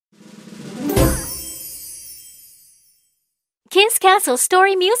KizCastle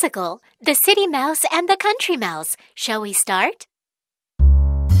story musical, The City Mouse and the Country Mouse. Shall we start?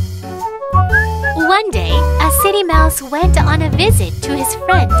 One day, a city mouse went on a visit to his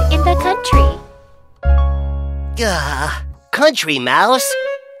friend in the country. Country mouse?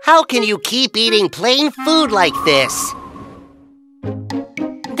 How can you keep eating plain food like this?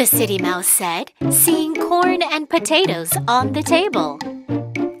 The city mouse said, seeing corn and potatoes on the table.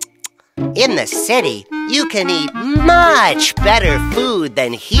 In the city, you can eat much better food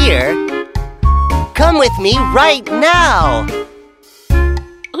than here. Come with me right now.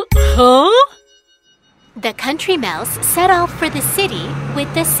 Huh? The country mouse set off for the city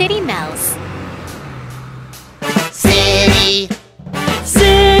with the city mouse. City,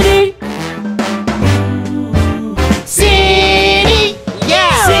 City, city,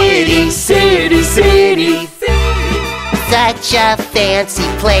 yeah! city, city, city. Such a fancy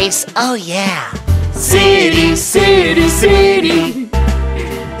place, oh yeah! City, city, city.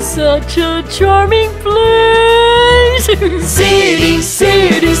 Such a charming place. City,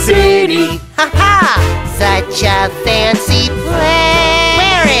 city, city. Ha-ha! Such a fancy place!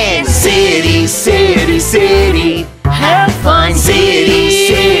 We're in! City, city, city. Have fun. City,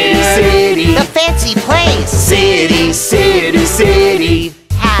 city, city. The fancy place! City, city, city.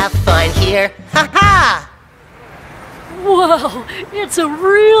 Have fun here! Ha-ha! Wow, it's a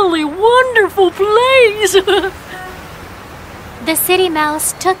really wonderful place. The city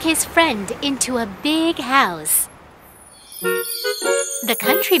mouse took his friend into a big house. The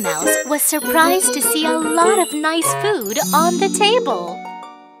country mouse was surprised to see a lot of nice food on the table.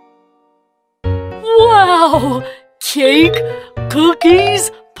 Wow! Cake,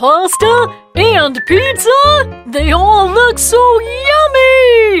 cookies, pasta, and pizza? They all look so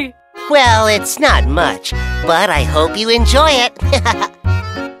yummy! Well, it's not much, but I hope you enjoy it.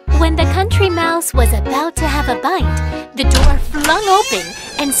 When the country mouse was about to have a bite, the door flung open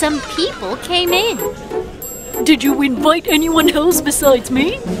and some people came in. Did you invite anyone else besides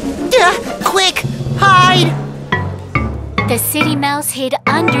me? Quick, hide! The city mouse hid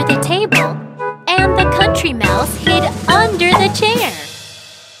under the table, and the country mouse hid under the chair.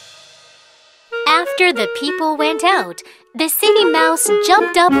 After the people went out, the city mouse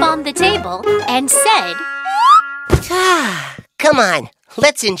jumped up on the table and said, Come on,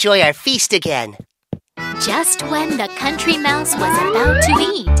 let's enjoy our feast again. Just when the country mouse was about to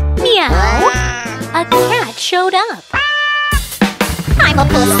eat, meow, a cat showed up. I'm a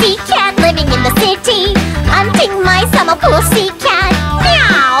pussy cat living in the city. Hunting mice, I'm a pussy cat.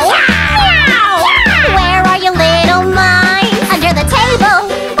 Meow! Meow! Where are you, little mice? Under the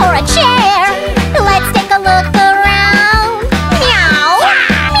table or a chair? Let's take a look around. Meow!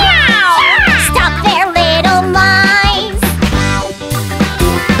 Meow! Stop there, little mice.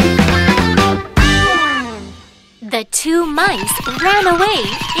 The two mice ran away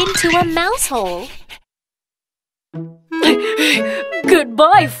into a mouse hole.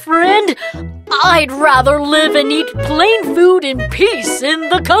 Goodbye, friend. I'd rather live and eat plain food in peace in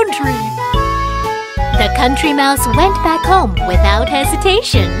the country. The country mouse went back home without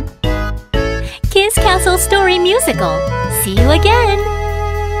hesitation. KizCastle Story Musical. See you again.